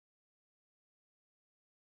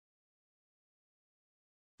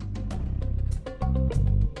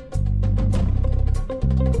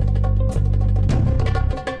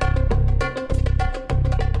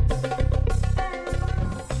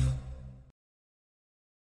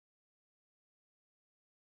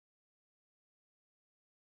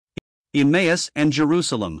Emmaus and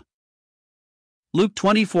Jerusalem. Luke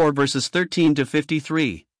 24 verses 13 to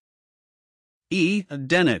 53. E.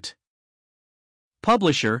 Dennett.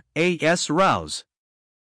 Publisher, A.S. Rouse.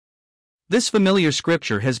 This familiar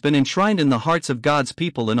scripture has been enshrined in the hearts of God's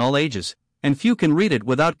people in all ages, and few can read it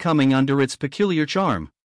without coming under its peculiar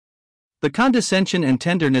charm. The condescension and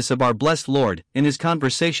tenderness of our blessed Lord, in his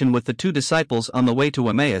conversation with the two disciples on the way to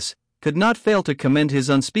Emmaus, could not fail to commend his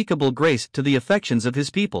unspeakable grace to the affections of his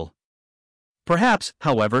people. Perhaps,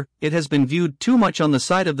 however, it has been viewed too much on the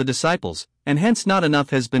side of the disciples, and hence not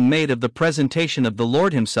enough has been made of the presentation of the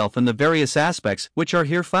Lord himself in the various aspects which are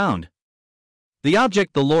here found. The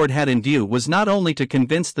object the Lord had in view was not only to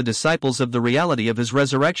convince the disciples of the reality of his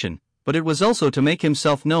resurrection, but it was also to make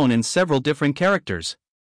himself known in several different characters.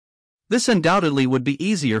 This undoubtedly would be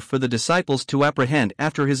easier for the disciples to apprehend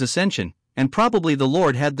after his ascension, and probably the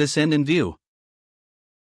Lord had this end in view.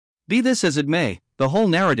 Be this as it may, the whole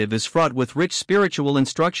narrative is fraught with rich spiritual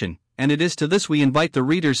instruction, and it is to this we invite the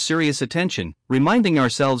reader's serious attention, reminding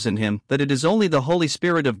ourselves in him that it is only the Holy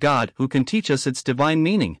Spirit of God who can teach us its divine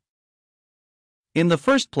meaning. In the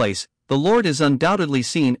first place, the Lord is undoubtedly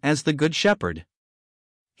seen as the Good Shepherd.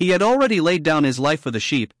 He had already laid down his life for the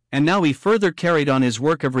sheep, and now he further carried on his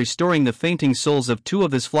work of restoring the fainting souls of two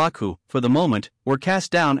of his flock who, for the moment, were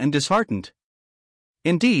cast down and disheartened.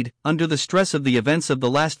 Indeed, under the stress of the events of the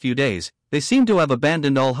last few days, they seem to have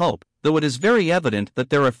abandoned all hope, though it is very evident that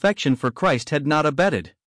their affection for Christ had not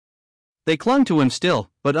abated. They clung to him still,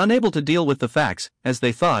 but unable to deal with the facts, as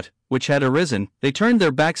they thought, which had arisen, they turned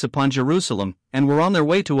their backs upon Jerusalem, and were on their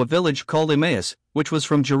way to a village called Emmaus, which was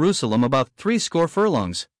from Jerusalem about 60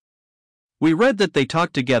 furlongs. We read that they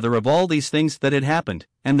talked together of all these things that had happened,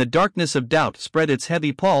 and the darkness of doubt spread its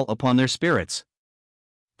heavy pall upon their spirits.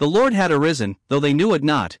 The Lord had arisen, though they knew it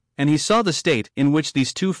not, and he saw the state in which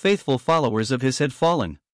these two faithful followers of his had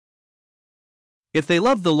fallen. If they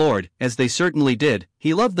loved the Lord, as they certainly did,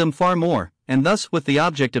 he loved them far more, and thus with the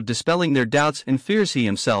object of dispelling their doubts and fears he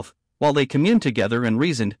himself, while they communed together and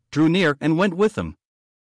reasoned, drew near and went with them.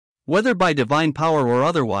 Whether by divine power or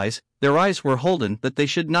otherwise, their eyes were holden that they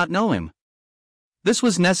should not know him. This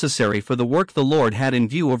was necessary for the work the Lord had in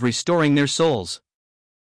view of restoring their souls.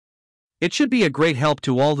 It should be a great help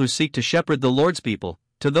to all who seek to shepherd the Lord's people,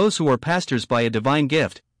 to those who are pastors by a divine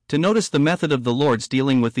gift, to notice the method of the Lord's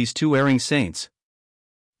dealing with these two erring saints.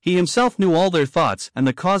 He himself knew all their thoughts and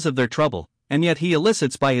the cause of their trouble, and yet he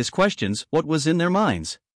elicits by his questions what was in their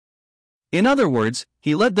minds. In other words,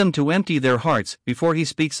 he led them to empty their hearts before he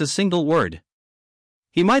speaks a single word.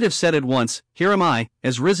 He might have said at once, "Here am I,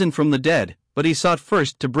 as risen from the dead," but he sought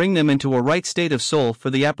first to bring them into a right state of soul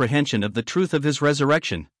for the apprehension of the truth of his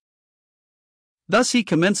resurrection. Thus he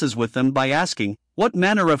commences with them by asking, "What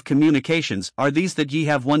manner of communications are these that ye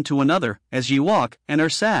have one to another, as ye walk, and are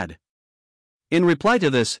sad?" In reply to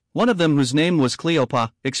this, one of them, whose name was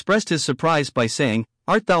Cleopas, expressed his surprise by saying,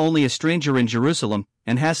 "Art thou only a stranger in Jerusalem,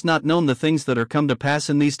 and hast not known the things that are come to pass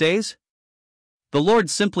in these days?" The Lord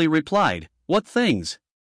simply replied, "What things?"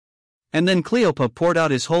 And then Cleopas poured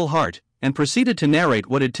out his whole heart, and proceeded to narrate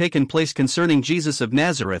what had taken place concerning Jesus of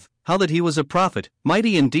Nazareth, how that he was a prophet,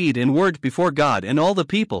 mighty indeed in word before God and all the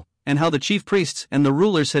people, and how the chief priests and the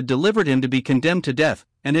rulers had delivered him to be condemned to death,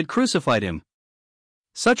 and had crucified him.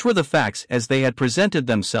 Such were the facts as they had presented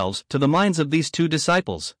themselves to the minds of these two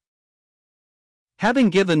disciples.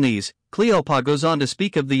 Having given these, Cleopas goes on to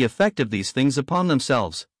speak of the effect of these things upon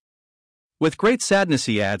themselves. With great sadness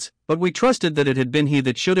he adds, "But we trusted that it had been he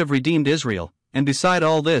that should have redeemed Israel, and beside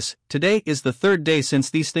all this, today is the third day since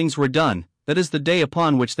these things were done, that is the day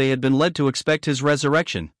upon which they had been led to expect his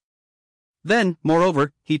resurrection." Then,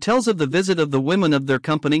 moreover, he tells of the visit of the women of their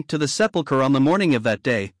company to the sepulchre on the morning of that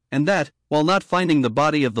day, and that, while not finding the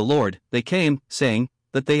body of the Lord, they came, saying,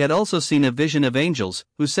 that they had also seen a vision of angels,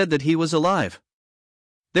 who said that he was alive.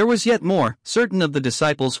 There was yet more, certain of the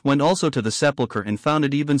disciples went also to the sepulchre and found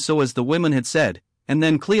it even so as the women had said, and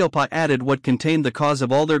then Cleopas added what contained the cause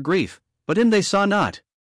of all their grief, but him they saw not.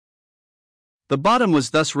 The bottom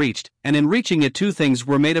was thus reached, and in reaching it two things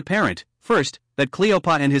were made apparent: first, that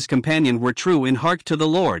Cleopas and his companion were true in heart to the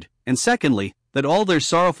Lord, and secondly, that all their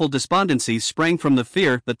sorrowful despondencies sprang from the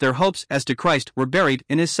fear that their hopes as to Christ were buried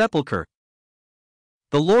in his sepulchre.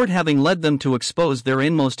 The Lord, having led them to expose their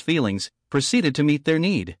inmost feelings, proceeded to meet their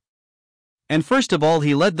need. And first of all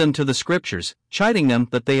he led them to the Scriptures, chiding them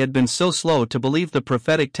that they had been so slow to believe the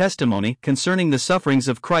prophetic testimony concerning the sufferings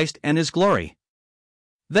of Christ and his glory.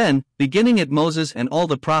 Then, beginning at Moses and all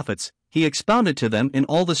the prophets, he expounded to them in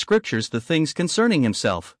all the scriptures the things concerning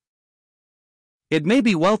himself. It may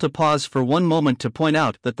be well to pause for one moment to point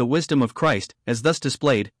out that the wisdom of Christ, as thus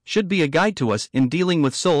displayed, should be a guide to us in dealing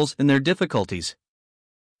with souls in their difficulties.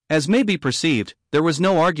 As may be perceived, there was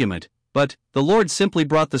no argument, but the Lord simply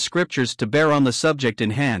brought the scriptures to bear on the subject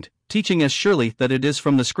in hand, teaching us surely that it is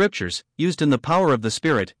from the scriptures, used in the power of the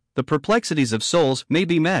Spirit, the perplexities of souls may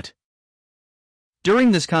be met.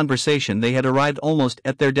 During this conversation they had arrived almost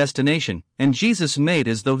at their destination, and Jesus made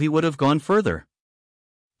as though he would have gone further.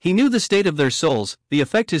 He knew the state of their souls, the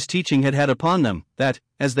effect his teaching had had upon them, that,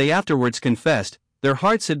 as they afterwards confessed, their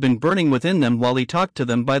hearts had been burning within them while he talked to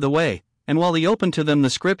them by the way, and while he opened to them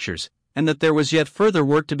the scriptures, and that there was yet further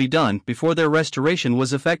work to be done before their restoration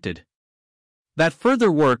was effected. That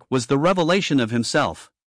further work was the revelation of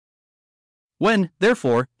himself. When,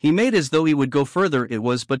 therefore, he made as though he would go further, it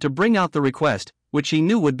was but to bring out the request, which he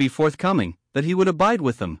knew would be forthcoming, that he would abide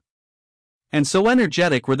with them. And so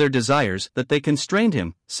energetic were their desires that they constrained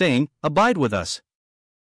him, saying, "Abide with us."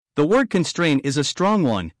 The word constrain is a strong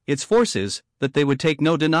one, its force is, that they would take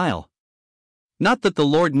no denial. Not that the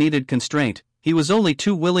Lord needed constraint, he was only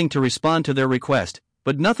too willing to respond to their request,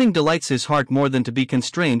 but nothing delights his heart more than to be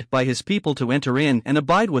constrained by his people to enter in and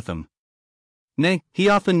abide with them. Nay, he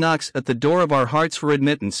often knocks at the door of our hearts for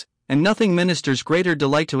admittance, and nothing ministers greater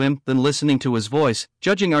delight to him than listening to his voice,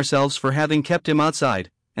 judging ourselves for having kept him outside,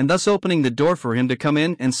 and thus opening the door for him to come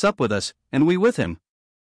in and sup with us, and we with him.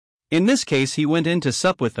 In this case he went in to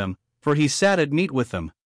sup with them, for he sat at meat with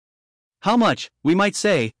them. How much, we might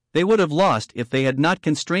say, they would have lost if they had not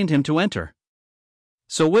constrained him to enter.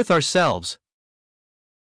 So with ourselves.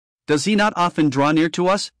 Does he not often draw near to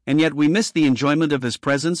us, and yet we miss the enjoyment of his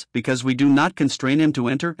presence because we do not constrain him to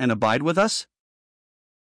enter and abide with us?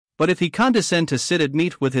 But if he condescend to sit at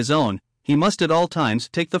meat with his own, he must at all times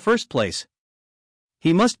take the first place.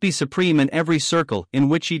 He must be supreme in every circle in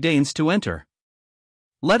which he deigns to enter.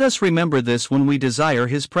 Let us remember this when we desire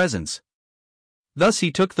his presence. Thus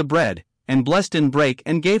he took the bread, and blessed and brake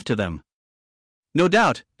and gave to them. No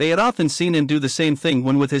doubt, they had often seen him do the same thing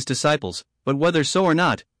when with his disciples, but whether so or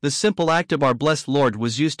not, the simple act of our blessed Lord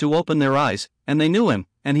was used to open their eyes, and they knew him,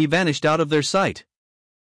 and he vanished out of their sight.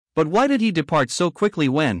 But why did he depart so quickly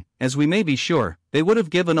when, as we may be sure, they would have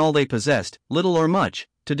given all they possessed, little or much,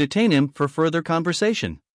 to detain him for further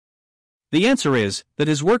conversation? The answer is, that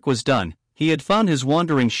his work was done, he had found his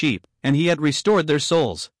wandering sheep, and he had restored their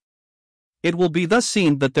souls. It will be thus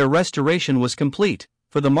seen that their restoration was complete,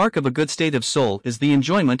 for the mark of a good state of soul is the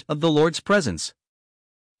enjoyment of the Lord's presence.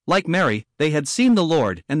 Like Mary, they had seen the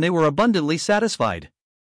Lord and they were abundantly satisfied.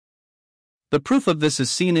 The proof of this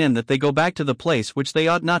is seen in that they go back to the place which they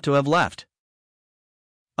ought not to have left.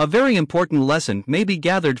 A very important lesson may be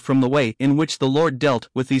gathered from the way in which the Lord dealt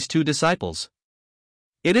with these two disciples.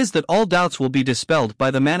 It is that all doubts will be dispelled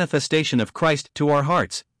by the manifestation of Christ to our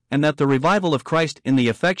hearts, and that the revival of Christ in the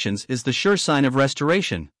affections is the sure sign of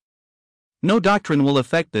restoration. No doctrine will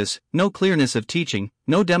effect this, no clearness of teaching,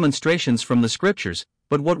 no demonstrations from the Scriptures,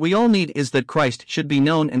 but what we all need is that Christ should be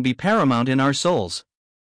known and be paramount in our souls.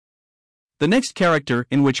 The next character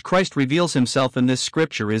in which Christ reveals himself in this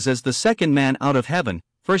Scripture is as the second man out of heaven,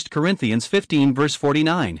 1 Corinthians 15 verse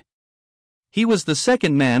 49. He was the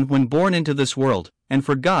second man when born into this world, and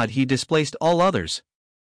for God he displaced all others.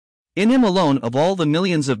 In him alone of all the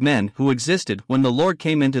millions of men who existed when the Lord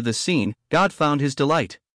came into the scene, God found his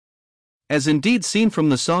delight. As indeed seen from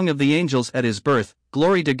the song of the angels at his birth,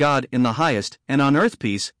 glory to God in the highest, and on earth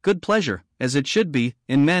peace, good pleasure, as it should be,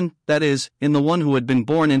 in men, that is, in the one who had been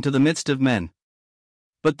born into the midst of men.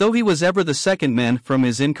 But though he was ever the second man from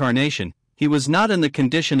his incarnation, he was not in the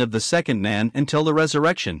condition of the second man until the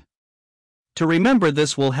resurrection. To remember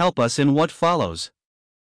this will help us in what follows.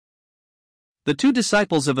 The two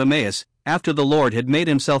disciples of Emmaus, after the Lord had made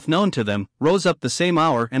himself known to them, rose up the same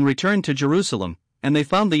hour and returned to Jerusalem, and they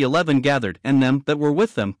found the 11 gathered and them that were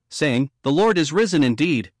with them, saying, The Lord is risen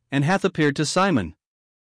indeed, and hath appeared to Simon.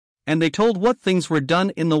 And they told what things were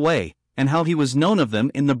done in the way, and how he was known of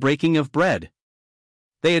them in the breaking of bread.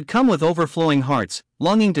 They had come with overflowing hearts,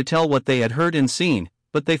 longing to tell what they had heard and seen,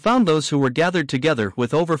 but they found those who were gathered together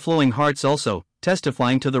with overflowing hearts also,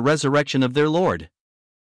 testifying to the resurrection of their Lord.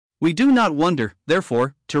 We do not wonder,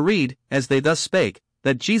 therefore, to read, as they thus spake,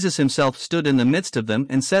 that Jesus himself stood in the midst of them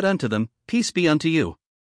and said unto them, Peace be unto you.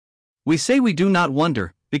 We say we do not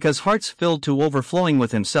wonder, because hearts filled to overflowing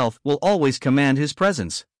with himself will always command his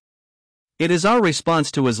presence. It is our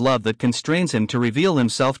response to his love that constrains him to reveal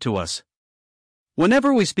himself to us.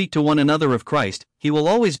 Whenever we speak to one another of Christ, he will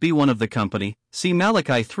always be one of the company, see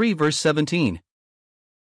Malachi 3 verse 17.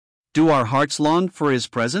 Do our hearts long for his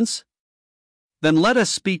presence? Then let us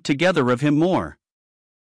speak together of him more.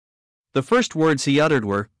 The first words he uttered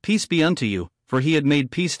were, "Peace be unto you," for he had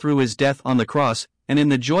made peace through his death on the cross, and in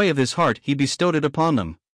the joy of his heart he bestowed it upon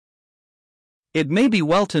them. It may be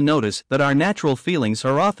well to notice that our natural feelings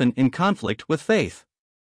are often in conflict with faith.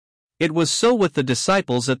 It was so with the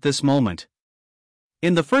disciples at this moment.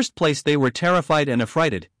 In the first place they were terrified and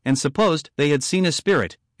affrighted, and supposed they had seen a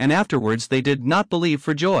spirit, and afterwards they did not believe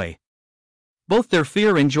for joy. Both their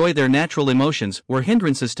fear and joy, their natural emotions, were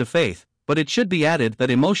hindrances to faith, but it should be added that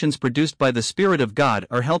emotions produced by the Spirit of God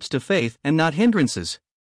are helps to faith and not hindrances.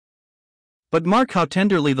 But mark how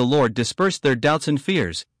tenderly the Lord dispersed their doubts and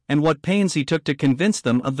fears, and what pains he took to convince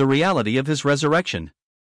them of the reality of his resurrection.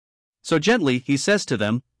 So gently he says to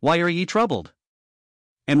them, "Why are ye troubled?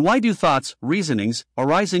 And why do thoughts, reasonings,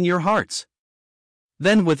 arise in your hearts?"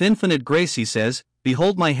 Then with infinite grace he says,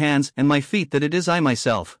 "Behold my hands and my feet, that it is I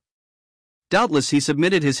myself." Doubtless he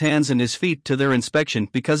submitted his hands and his feet to their inspection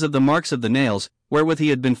because of the marks of the nails, wherewith he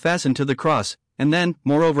had been fastened to the cross, and then,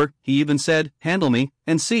 moreover, he even said, "Handle me,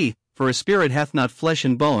 and see, for a spirit hath not flesh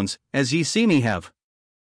and bones, as ye see me have."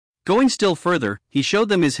 Going still further, he showed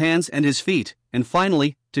them his hands and his feet, and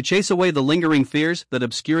finally, to chase away the lingering fears that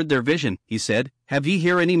obscured their vision, he said, "Have ye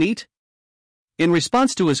here any meat?" In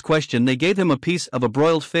response to his question they gave him a piece of a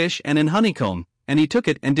broiled fish and an honeycomb, and he took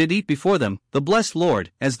it and did eat before them, the blessed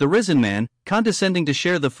Lord, as the risen man, condescending to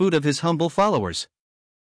share the food of his humble followers.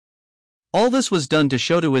 All this was done to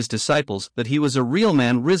show to his disciples that he was a real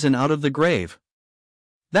man risen out of the grave.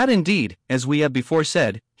 That indeed, as we have before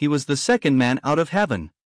said, he was the second man out of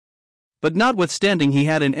heaven. But notwithstanding he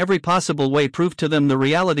had in every possible way proved to them the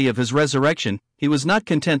reality of his resurrection, he was not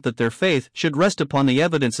content that their faith should rest upon the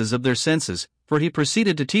evidences of their senses, for he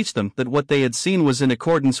proceeded to teach them that what they had seen was in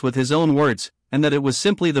accordance with his own words, and that it was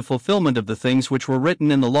simply the fulfillment of the things which were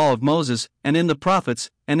written in the law of Moses, and in the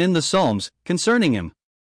prophets, and in the Psalms, concerning him.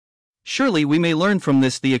 Surely we may learn from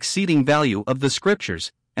this the exceeding value of the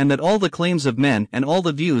Scriptures, and that all the claims of men and all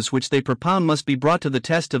the views which they propound must be brought to the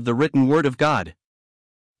test of the written Word of God.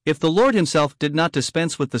 If the Lord himself did not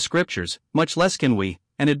dispense with the Scriptures, much less can we,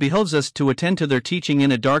 and it behoves us to attend to their teaching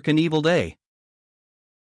in a dark and evil day.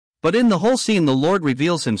 But in the whole scene the Lord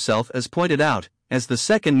reveals himself as pointed out, as the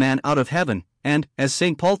second man out of heaven, and, as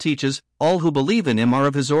St. Paul teaches, all who believe in him are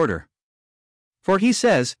of his order. For he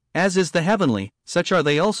says, "As is the heavenly, such are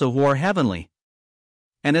they also who are heavenly."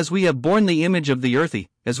 And as we have borne the image of the earthy,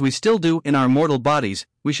 as we still do in our mortal bodies,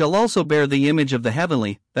 we shall also bear the image of the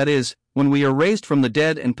heavenly, that is, when we are raised from the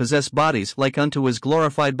dead and possess bodies like unto his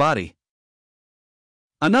glorified body.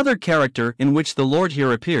 Another character in which the Lord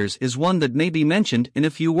here appears is one that may be mentioned in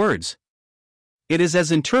a few words. It is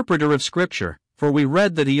as interpreter of Scripture, for we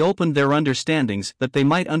read that he opened their understandings that they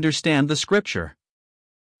might understand the Scripture.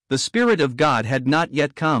 The Spirit of God had not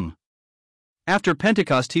yet come. After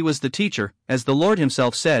Pentecost he was the teacher, as the Lord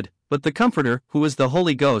himself said, "But the Comforter, who is the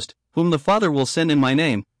Holy Ghost, whom the Father will send in my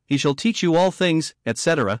name, he shall teach you all things,"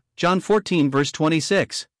 etc. John 14 verse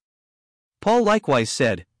 26. Paul likewise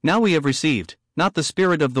said, "Now we have received, not the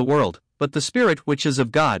spirit of the world, but the Spirit which is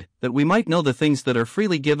of God, that we might know the things that are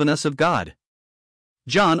freely given us of God."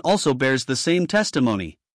 John also bears the same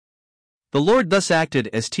testimony. The Lord thus acted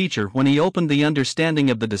as teacher when he opened the understanding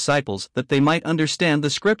of the disciples that they might understand the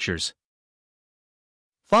Scriptures.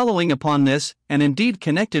 Following upon this, and indeed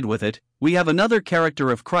connected with it, we have another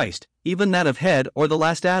character of Christ, even that of head or the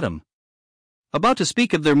last Adam. About to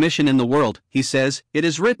speak of their mission in the world, he says, "It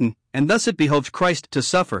is written, and thus it behoved Christ to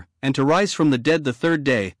suffer, and to rise from the dead the third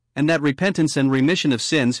day, and that repentance and remission of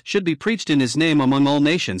sins should be preached in his name among all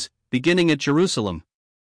nations, beginning at Jerusalem.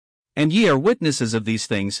 And ye are witnesses of these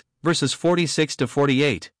things," verses 46 to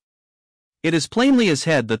 48. It is plainly as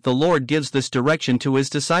head that the Lord gives this direction to his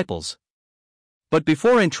disciples. But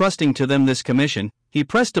before entrusting to them this commission, he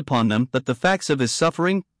pressed upon them that the facts of his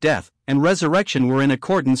suffering, death, and resurrection were in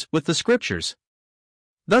accordance with the Scriptures.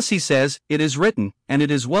 Thus he says, "It is written, and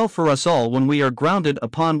it is well for us all when we are grounded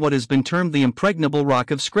upon what has been termed the impregnable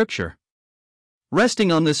rock of Scripture."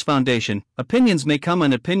 Resting on this foundation, opinions may come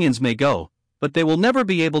and opinions may go, but they will never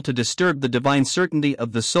be able to disturb the divine certainty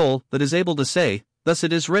of the soul that is able to say, "Thus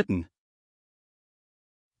it is written."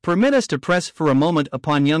 Permit us to press for a moment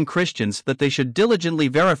upon young Christians that they should diligently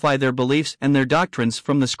verify their beliefs and their doctrines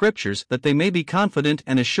from the Scriptures, that they may be confident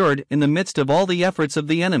and assured in the midst of all the efforts of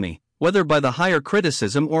the enemy, whether by the higher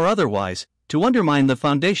criticism or otherwise, to undermine the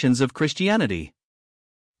foundations of Christianity.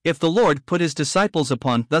 If the Lord put his disciples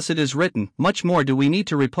upon "Thus it is written," much more do we need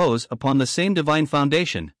to repose upon the same divine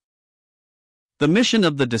foundation. The mission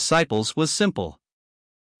of the disciples was simple.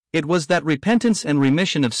 It was that repentance and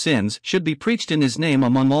remission of sins should be preached in his name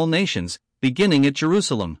among all nations, beginning at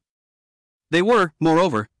Jerusalem. They were,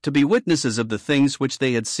 moreover, to be witnesses of the things which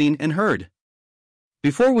they had seen and heard.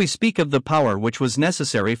 Before we speak of the power which was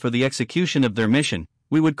necessary for the execution of their mission,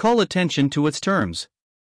 we would call attention to its terms.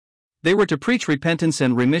 They were to preach repentance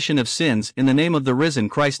and remission of sins in the name of the risen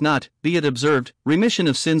Christ, not, be it observed, remission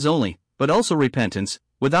of sins only, but also repentance,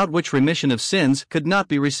 without which remission of sins could not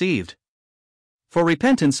be received. For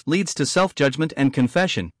repentance leads to self-judgment and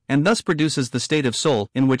confession, and thus produces the state of soul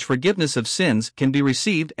in which forgiveness of sins can be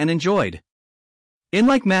received and enjoyed. In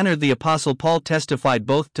like manner the Apostle Paul testified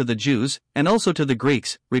both to the Jews, and also to the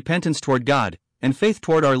Greeks, repentance toward God, and faith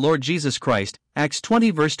toward our Lord Jesus Christ, Acts 20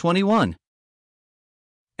 verse 21.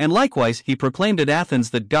 And likewise he proclaimed at Athens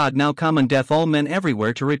that God now commandeth all men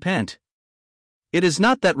everywhere to repent. It is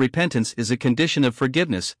not that repentance is a condition of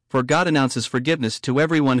forgiveness, for God announces forgiveness to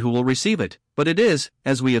everyone who will receive it, but it is,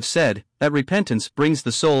 as we have said, that repentance brings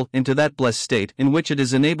the soul into that blessed state in which it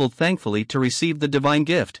is enabled thankfully to receive the divine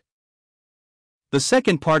gift. The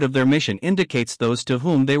second part of their mission indicates those to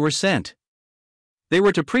whom they were sent. They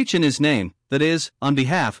were to preach in his name, that is, on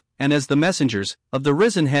behalf, and as the messengers, of the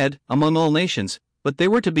risen head, among all nations, but they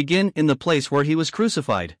were to begin in the place where he was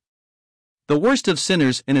crucified. The worst of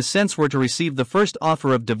sinners in a sense were to receive the first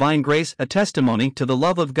offer of divine grace, a testimony to the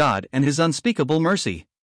love of God and his unspeakable mercy.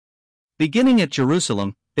 Beginning at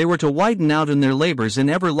Jerusalem, they were to widen out in their labors in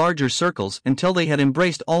ever larger circles until they had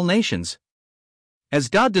embraced all nations. As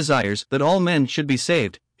God desires that all men should be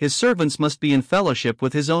saved, his servants must be in fellowship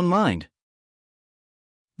with his own mind.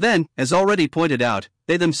 Then, as already pointed out,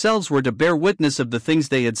 they themselves were to bear witness of the things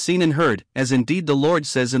they had seen and heard, as indeed the Lord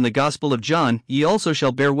says in the Gospel of John, "Ye also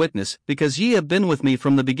shall bear witness, because ye have been with me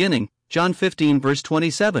from the beginning," John 15 verse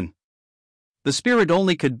 27. The Spirit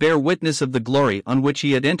only could bear witness of the glory on which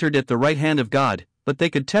he had entered at the right hand of God, but they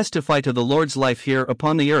could testify to the Lord's life here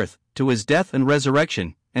upon the earth, to his death and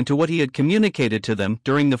resurrection, and to what he had communicated to them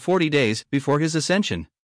during the 40 days before his ascension.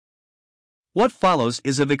 What follows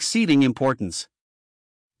is of exceeding importance.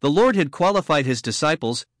 The Lord had qualified his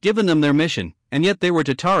disciples, given them their mission, and yet they were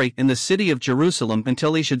to tarry in the city of Jerusalem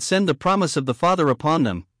until he should send the promise of the Father upon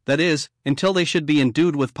them, that is, until they should be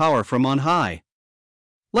endued with power from on high.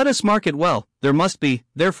 Let us mark it well, there must be,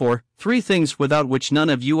 therefore, three things without which none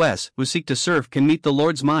of us who seek to serve can meet the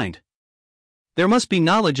Lord's mind. There must be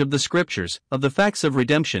knowledge of the Scriptures, of the facts of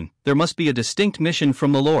redemption, there must be a distinct mission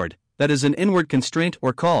from the Lord, that is an inward constraint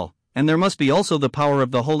or call, and there must be also the power of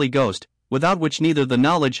the Holy Ghost, without which neither the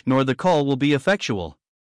knowledge nor the call will be effectual.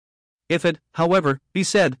 If it, however, be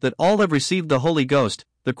said that all have received the Holy Ghost,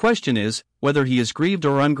 the question is, whether he is grieved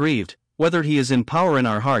or ungrieved, whether he is in power in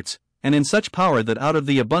our hearts, and in such power that out of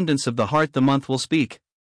the abundance of the heart the mouth will speak.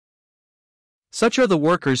 Such are the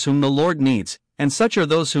workers whom the Lord needs, and such are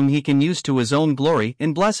those whom he can use to his own glory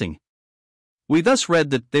in blessing. We thus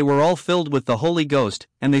read that they were all filled with the Holy Ghost,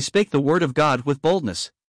 and they spake the word of God with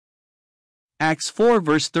boldness. Acts 4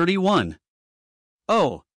 verse 31.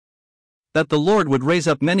 Oh! That the Lord would raise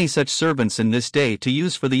up many such servants in this day to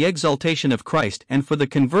use for the exaltation of Christ and for the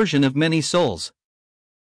conversion of many souls.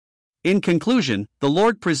 In conclusion, the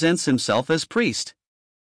Lord presents himself as priest.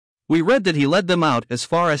 We read that he led them out as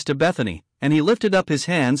far as to Bethany, and he lifted up his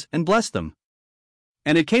hands and blessed them.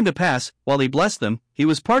 And it came to pass, while he blessed them, he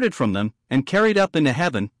was parted from them, and carried up into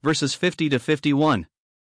heaven, verses 50 to 51.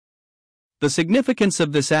 The significance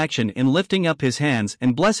of this action in lifting up his hands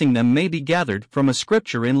and blessing them may be gathered from a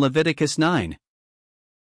scripture in Leviticus 9.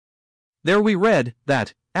 There we read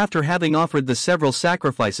that, after having offered the several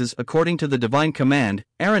sacrifices according to the divine command,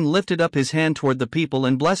 Aaron lifted up his hand toward the people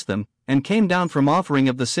and blessed them, and came down from offering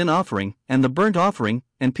of the sin offering, and the burnt offering,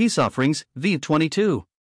 and peace offerings, v. 22.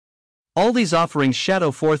 All these offerings shadow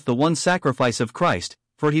forth the one sacrifice of Christ,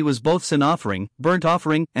 for he was both sin offering, burnt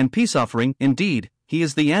offering, and peace offering. Indeed, he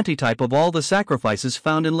is the antitype of all the sacrifices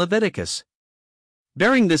found in Leviticus.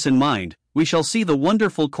 Bearing this in mind, we shall see the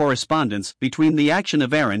wonderful correspondence between the action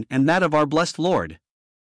of Aaron and that of our blessed Lord.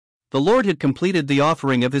 The Lord had completed the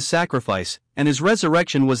offering of his sacrifice, and his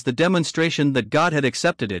resurrection was the demonstration that God had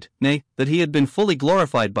accepted it, nay, that he had been fully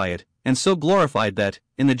glorified by it, and so glorified that,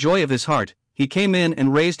 in the joy of his heart, he came in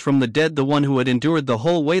and raised from the dead the one who had endured the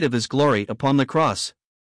whole weight of his glory upon the cross.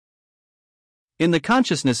 In the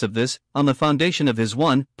consciousness of this, on the foundation of his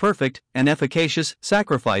one, perfect, and efficacious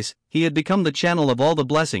sacrifice, he had become the channel of all the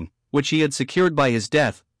blessing, which he had secured by his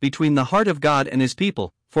death, between the heart of God and his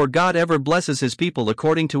people, for God ever blesses his people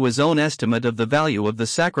according to his own estimate of the value of the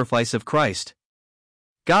sacrifice of Christ.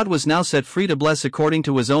 God was now set free to bless according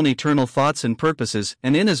to his own eternal thoughts and purposes,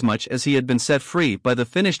 and inasmuch as he had been set free by the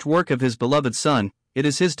finished work of his beloved Son, it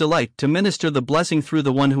is his delight to minister the blessing through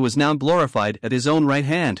the one who is now glorified at his own right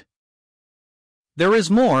hand. There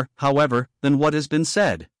is more, however, than what has been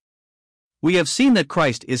said. We have seen that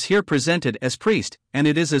Christ is here presented as priest, and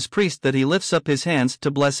it is as priest that he lifts up his hands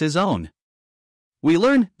to bless his own. We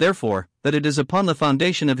learn, therefore, that it is upon the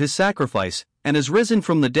foundation of his sacrifice, and is risen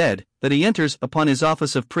from the dead, that he enters upon his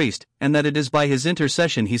office of priest, and that it is by his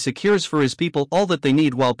intercession he secures for his people all that they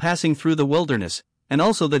need while passing through the wilderness, and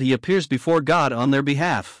also that he appears before God on their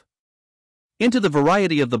behalf. Into the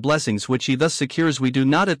variety of the blessings which he thus secures we do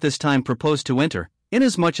not at this time propose to enter,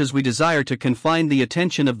 inasmuch as we desire to confine the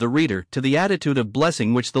attention of the reader to the attitude of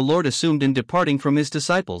blessing which the Lord assumed in departing from his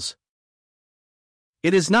disciples.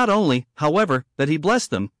 It is not only, however, that he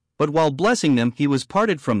blessed them, but while blessing them he was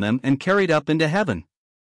parted from them and carried up into heaven.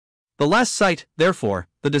 The last sight, therefore,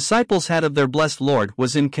 the disciples had of their blessed Lord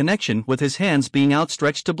was in connection with his hands being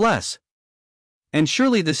outstretched to bless. And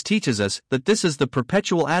surely this teaches us that this is the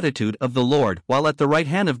perpetual attitude of the Lord while at the right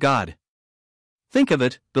hand of God. Think of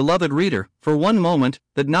it, beloved reader, for one moment,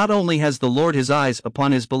 that not only has the Lord his eyes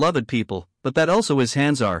upon his beloved people, but that also his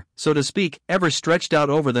hands are, so to speak, ever stretched out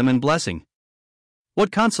over them in blessing.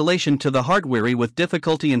 What consolation to the heart weary with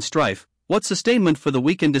difficulty and strife, what sustainment for the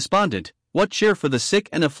weak and despondent, what cheer for the sick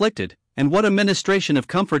and afflicted, and what a ministration of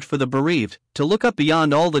comfort for the bereaved, to look up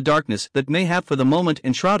beyond all the darkness that may have for the moment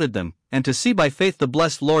enshrouded them, and to see by faith the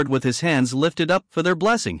blessed Lord with his hands lifted up for their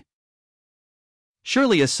blessing.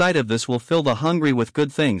 Surely a sight of this will fill the hungry with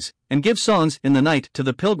good things, and give songs in the night to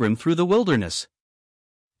the pilgrim through the wilderness.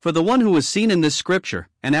 For the one who is seen in this scripture,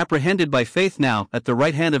 and apprehended by faith now at the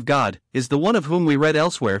right hand of God, is the one of whom we read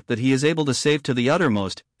elsewhere that he is able to save to the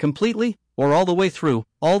uttermost, completely, or all the way through,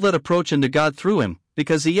 all that approach unto God through him,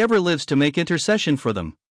 because he ever lives to make intercession for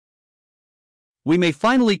them. We may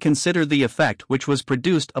finally consider the effect which was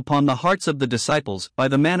produced upon the hearts of the disciples by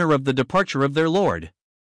the manner of the departure of their Lord.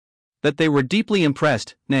 That they were deeply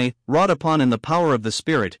impressed, nay, wrought upon in the power of the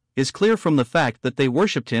Spirit, is clear from the fact that they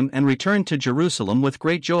worshipped him and returned to Jerusalem with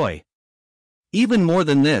great joy. Even more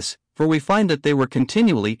than this, for we find that they were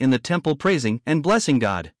continually in the temple praising and blessing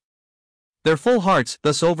God. Their full hearts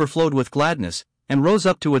thus overflowed with gladness, and rose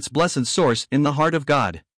up to its blessed source in the heart of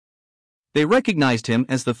God. They recognized him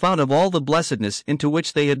as the fount of all the blessedness into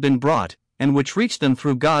which they had been brought, and which reached them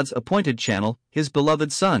through God's appointed channel, his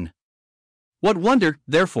beloved Son. What wonder,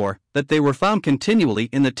 therefore, that they were found continually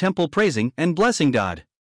in the temple praising and blessing God.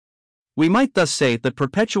 We might thus say that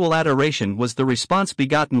perpetual adoration was the response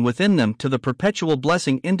begotten within them to the perpetual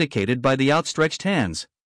blessing indicated by the outstretched hands.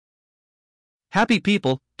 Happy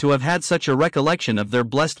people, to have had such a recollection of their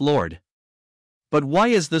blessed Lord. But why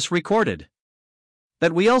is this recorded?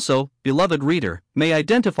 That we also, beloved reader, may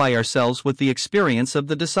identify ourselves with the experience of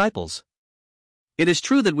the disciples. It is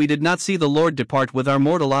true that we did not see the Lord depart with our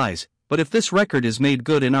mortal eyes, but if this record is made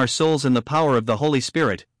good in our souls in the power of the Holy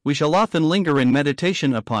Spirit, we shall often linger in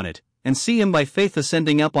meditation upon it, and see him by faith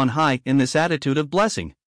ascending up on high in this attitude of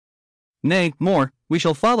blessing. Nay, more, we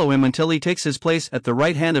shall follow him until he takes his place at the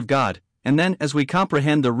right hand of God, and then as we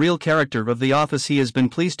comprehend the real character of the office he has been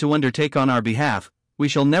pleased to undertake on our behalf, we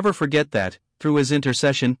shall never forget that, through his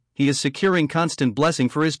intercession, he is securing constant blessing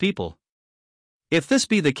for his people. If this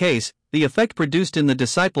be the case, the effect produced in the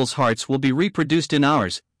disciples' hearts will be reproduced in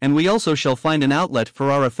ours, and we also shall find an outlet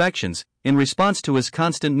for our affections, in response to his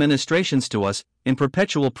constant ministrations to us, in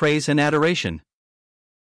perpetual praise and adoration.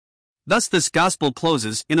 Thus this gospel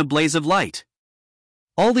closes in a blaze of light.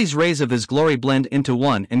 All these rays of his glory blend into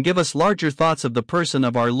one and give us larger thoughts of the person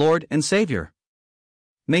of our Lord and Savior.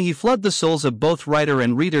 May he flood the souls of both writer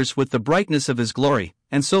and readers with the brightness of his glory,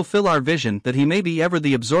 and so fill our vision that he may be ever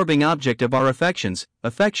the absorbing object of our affections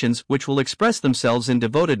which will express themselves in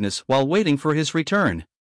devotedness while waiting for his return.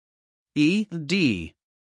 E.D.